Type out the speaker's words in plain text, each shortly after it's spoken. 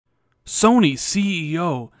Sony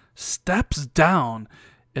CEO steps down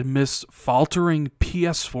amidst faltering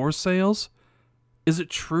PS4 sales? Is it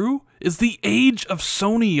true? Is the age of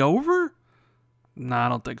Sony over? Nah, I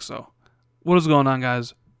don't think so. What is going on,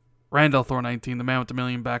 guys? Randall Thor 19, the man with the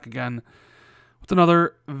million, back again with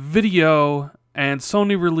another video. And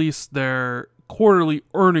Sony released their quarterly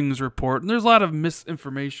earnings report, and there's a lot of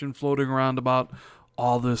misinformation floating around about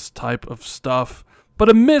all this type of stuff. But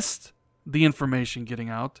amidst the information getting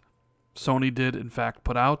out, Sony did in fact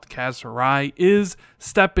put out Kaz Hirai is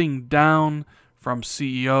stepping down from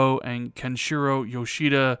CEO, and Kenshiro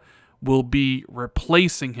Yoshida will be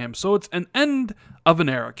replacing him. So it's an end of an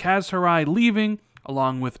era. Kaz Hirai leaving,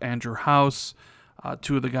 along with Andrew House,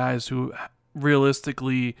 two of the guys who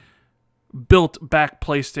realistically built back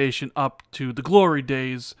PlayStation up to the glory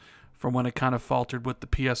days from when it kind of faltered with the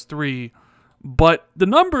PS3. But the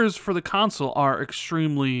numbers for the console are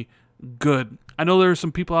extremely good. I know there are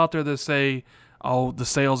some people out there that say, oh, the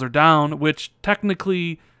sales are down, which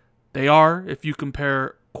technically they are. If you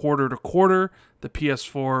compare quarter to quarter, the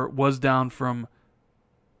PS4 was down from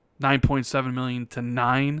 9.7 million to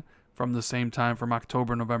 9 from the same time, from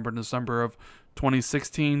October, November, December of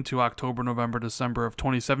 2016 to October, November, December of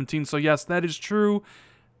 2017. So yes, that is true.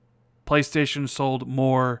 PlayStation sold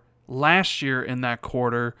more last year in that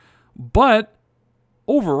quarter, but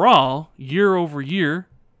overall, year over year,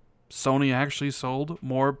 Sony actually sold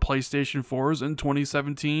more PlayStation 4s in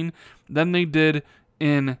 2017 than they did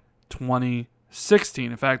in 2016.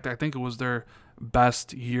 In fact, I think it was their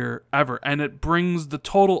best year ever. And it brings the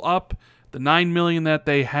total up, the 9 million that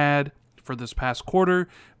they had for this past quarter,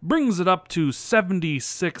 brings it up to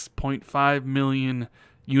 76.5 million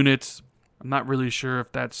units. I'm not really sure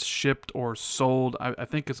if that's shipped or sold. I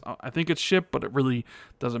think it's shipped, but it really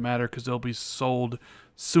doesn't matter because they'll be sold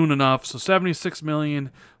soon enough. So 76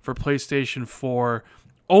 million for PlayStation 4,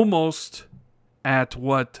 almost at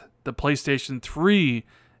what the PlayStation 3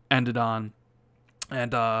 ended on.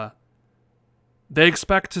 And they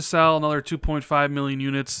expect to sell another 2.5 million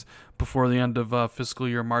units before the end of fiscal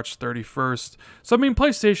year March 31st. So, I mean,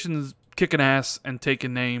 PlayStation's kicking ass and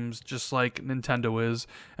taking names just like Nintendo is.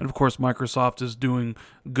 And, of course, Microsoft is doing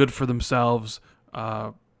good for themselves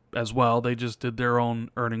as well. They just did their own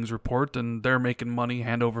earnings report, and they're making money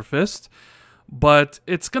hand over fist. But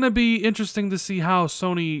it's going to be interesting to see how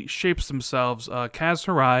Sony shapes themselves. Kaz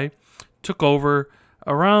Hirai took over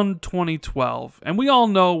around 2012, and we all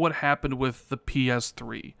know what happened with the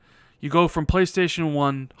PS3. You go from PlayStation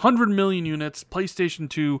 1, 100 million units, PlayStation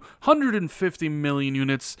 2, 150 million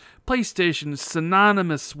units, PlayStation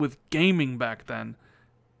synonymous with gaming back then,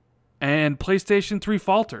 and PlayStation 3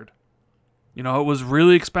 faltered. You know, it was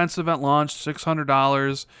really expensive at launch,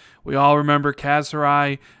 $600. We all remember Kaz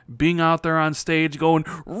Hirai being out there on stage going,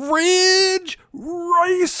 Ridge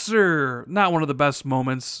Racer! Not one of the best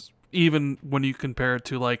moments, even when you compare it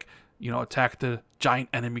to, like, you know, attack the giant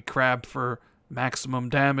enemy crab for maximum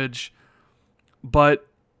damage. But,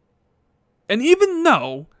 and even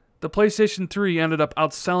though the PlayStation 3 ended up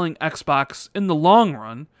outselling Xbox in the long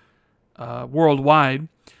run, worldwide,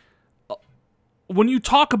 when you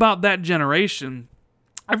talk about that generation,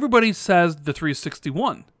 everybody says the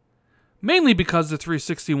 361. Mainly because the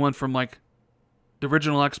 361 from, like, the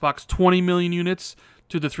original Xbox, 20 million units,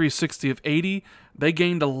 to the 360 of 80, they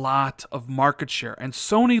gained a lot of market share. And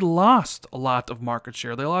Sony lost a lot of market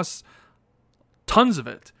share. They lost tons of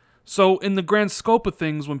it. So in the grand scope of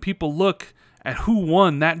things, when people look at who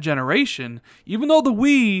won that generation, even though the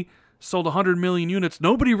Wii sold 100 million units,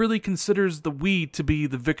 nobody really considers the Wii to be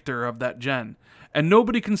the victor of that gen. And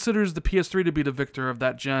nobody considers the PS3 to be the victor of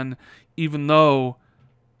that gen, even though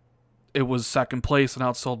it was second place and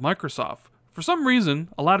outsold Microsoft. For some reason,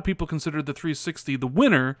 a lot of people considered the 360 the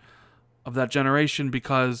winner of that generation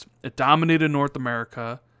because it dominated North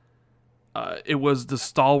America. It was the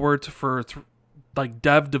stalwart for like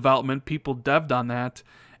dev development. People devved on that.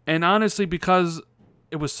 And honestly, because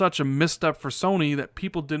it was such a misstep for Sony that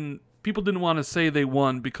people didn't want to say they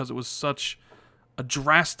won because it was such a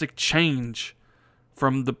drastic change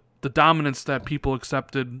from the dominance that people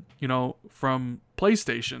accepted, you know, from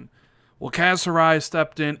PlayStation. Well, Kaz Hirai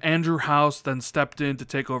stepped in. Andrew House then stepped in to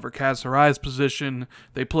take over Kaz Hirai's position.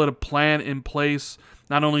 They put a plan in place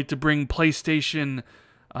not only to bring PlayStation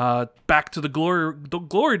back to the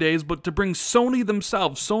glory days, but to bring Sony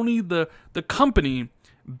themselves, Sony the company,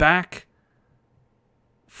 back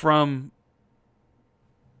from,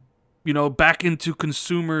 you know, back into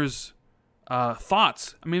consumers'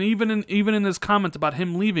 thoughts. I mean, even in his comment about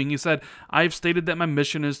him leaving, he said, "I've stated that my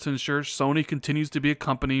mission is to ensure Sony continues to be a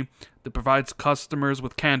company that provides customers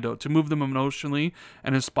with candor, to move them emotionally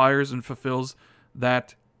and inspires and fulfills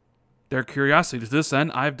that their curiosity. To this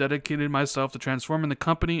end, I've dedicated myself to transforming the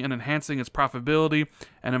company and enhancing its profitability,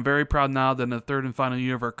 and I'm very proud now that in the third and final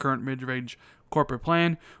year of our current mid-range corporate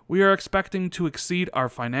plan, we are expecting to exceed our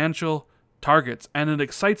financial targets, and it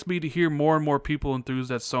excites me to hear more and more people enthused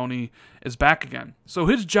that Sony is back again. So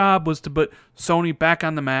his job was to put Sony back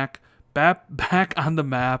on the back on the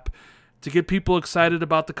map, to get people excited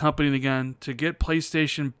about the company again, to get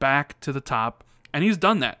PlayStation back to the top, and he's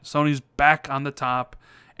done that. Sony's back on the top.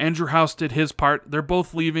 Andrew House did his part. They're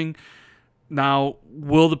both leaving. Now,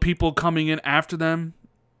 will the people coming in after them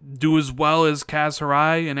do as well as Kaz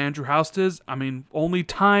Hirai and Andrew House did? I mean, only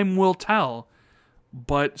time will tell.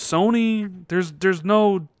 But Sony, there's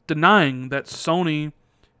no denying that Sony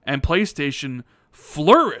and PlayStation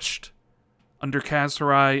flourished under Kaz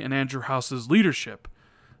Hirai and Andrew House's leadership.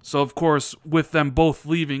 So, of course, with them both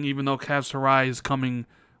leaving, even though Kaz Hirai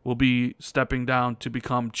will be stepping down to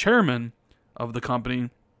become chairman of the company,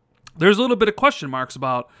 there's a little bit of question marks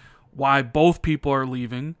about why both people are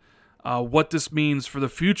leaving, what this means for the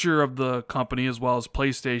future of the company as well as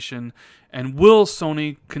PlayStation, and will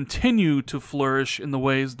Sony continue to flourish in the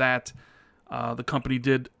ways that the company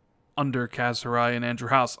did under Kaz Hirai and Andrew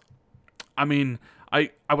House? I mean, I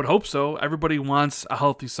would hope so. Everybody wants a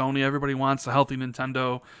healthy Sony. Everybody wants a healthy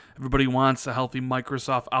Nintendo. Everybody wants a healthy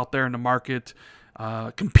Microsoft out there in the market,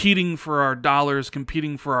 competing for our dollars,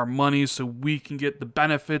 competing for our money so we can get the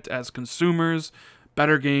benefit as consumers,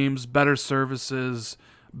 better games, better services,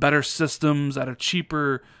 better systems at a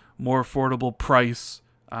cheaper, more affordable price.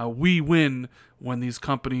 We win when these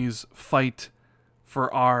companies fight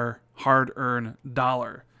for our hard-earned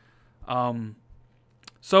dollar.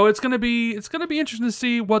 So it's gonna be interesting to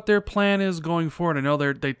see what their plan is going forward. I know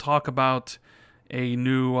they talk about a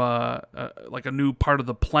new a new part of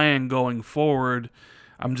the plan going forward.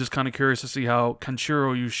 I'm just kind of curious to see how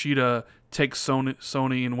Kenshiro Yoshida takes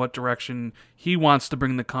Sony in what direction he wants to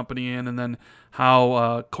bring the company in, and then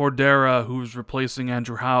how Cordera, who's replacing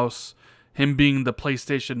Andrew House, him being the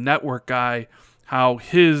PlayStation Network guy, how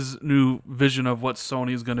his new vision of what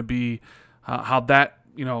Sony is going to be, how that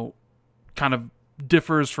kind of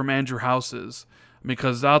differs from Andrew House's.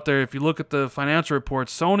 Because out there, if you look at the financial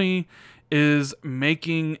reports, Sony is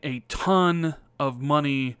making a ton of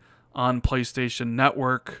money on PlayStation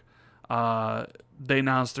Network. They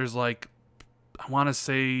announced there's I want to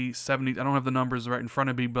say 70, I don't have the numbers right in front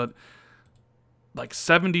of me, but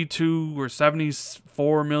 72 or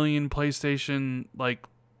 74 million PlayStation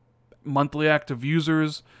monthly active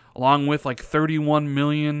users, along with 31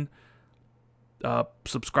 million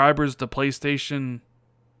subscribers to PlayStation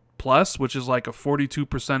Plus, which is a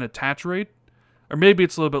 42% attach rate, or maybe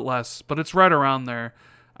it's a little bit less, but it's right around there.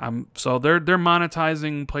 So they're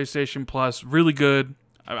monetizing PlayStation Plus really good.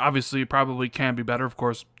 Obviously, it probably can be better. Of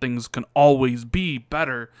course, things can always be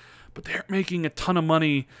better, but they're making a ton of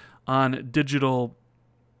money on digital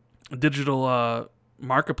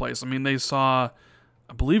marketplace. I mean, they saw,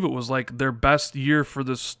 I believe it was their best year for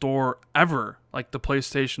the store ever. The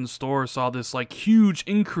PlayStation Store saw this huge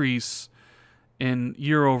increase in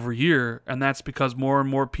year over year, and that's because more and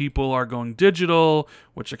more people are going digital,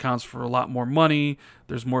 which accounts for a lot more money.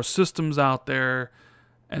 There's more systems out there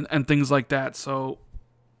and things like that. So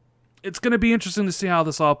it's going to be interesting to see how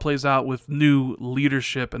this all plays out with new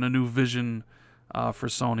leadership and a new vision for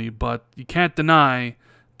Sony. But you can't deny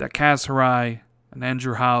that Kaz Hirai and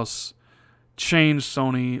Andrew House changed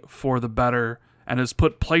Sony for the better and has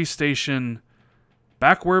put PlayStation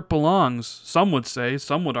back where it belongs. Some would say,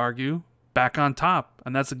 some would argue, back on top.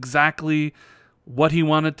 And that's exactly what he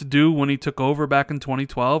wanted to do when he took over back in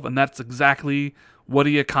 2012. And that's exactly what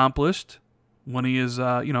he accomplished when he is,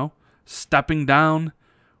 stepping down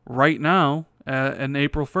right now on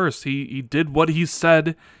April 1st. He did what he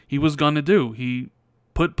said he was going to do. He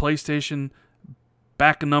put PlayStation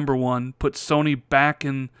back in number one, put Sony back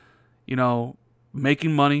in,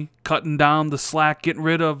 making money, cutting down the slack, getting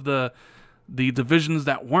rid of the divisions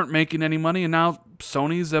that weren't making any money, and now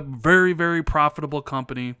Sony's a very, very profitable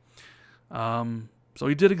company. So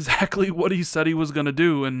he did exactly what he said he was going to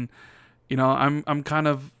do, and I'm kind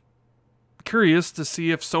of curious to see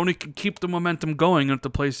if Sony can keep the momentum going, and if the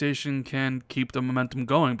PlayStation can keep the momentum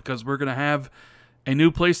going, because we're going to have a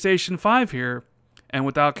new PlayStation 5 here, and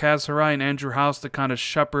without Kaz Hirai and Andrew House to kind of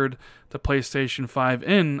shepherd the PlayStation 5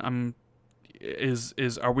 in,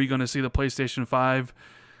 are we going to see the PlayStation 5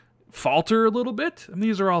 falter a little bit? And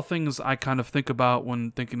these are all things I kind of think about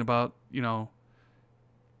when thinking about, the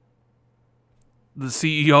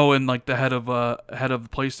CEO and the head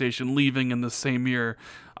of PlayStation leaving in the same year.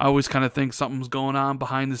 I always kind of think something's going on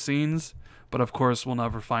behind the scenes, but of course we'll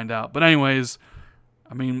never find out. But anyways,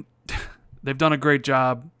 I mean, they've done a great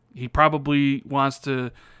job. He probably wants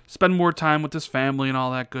to spend more time with his family and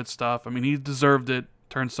all that good stuff. I mean, he deserved it.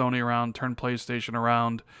 Turned Sony around, turned PlayStation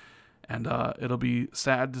around, and it'll be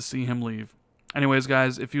sad to see him leave. Anyways,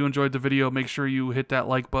 guys, if you enjoyed the video, make sure you hit that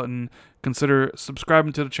like button. Consider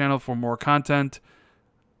subscribing to the channel for more content.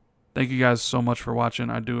 Thank you guys so much for watching.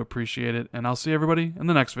 I do appreciate it, and I'll see everybody in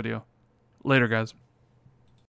the next video. Later, guys.